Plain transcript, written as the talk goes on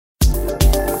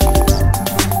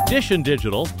Dish and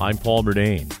Digital, I'm Paul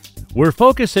Murnane. We're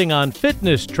focusing on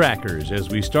fitness trackers as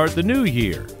we start the new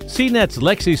year. CNET's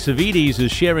Lexy Savvides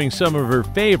is sharing some of her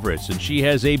favorites, and she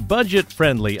has a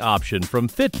budget-friendly option from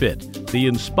Fitbit, the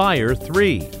Inspire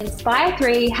 3. Inspire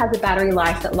 3 has a battery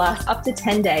life that lasts up to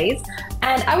 10 days.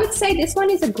 And I would say this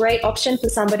one is a great option for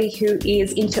somebody who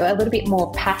is into a little bit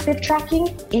more passive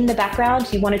tracking. In the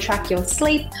background, you want to track your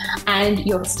sleep and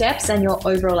your steps and your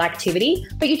overall activity,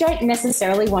 but you don't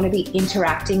necessarily want to be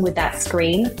interacting with that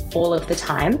screen all of the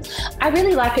time. I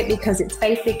really like it because it's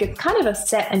basic. It's kind of a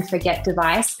set and forget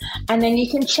device. And then you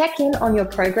can check in on your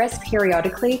progress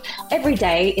periodically every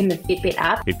day in the Fitbit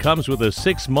app. It comes with a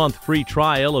 6-month free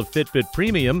trial of Fitbit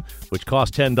Premium, which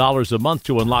costs $10 a month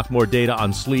to unlock more data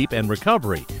on sleep and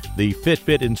recovery. The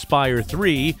Fitbit Inspire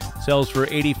 3 sells for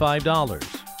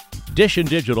 $85. Dish and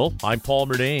Digital, I'm Paul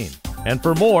Murnane. And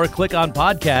for more, click on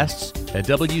podcasts at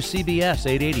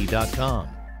WCBS880.com.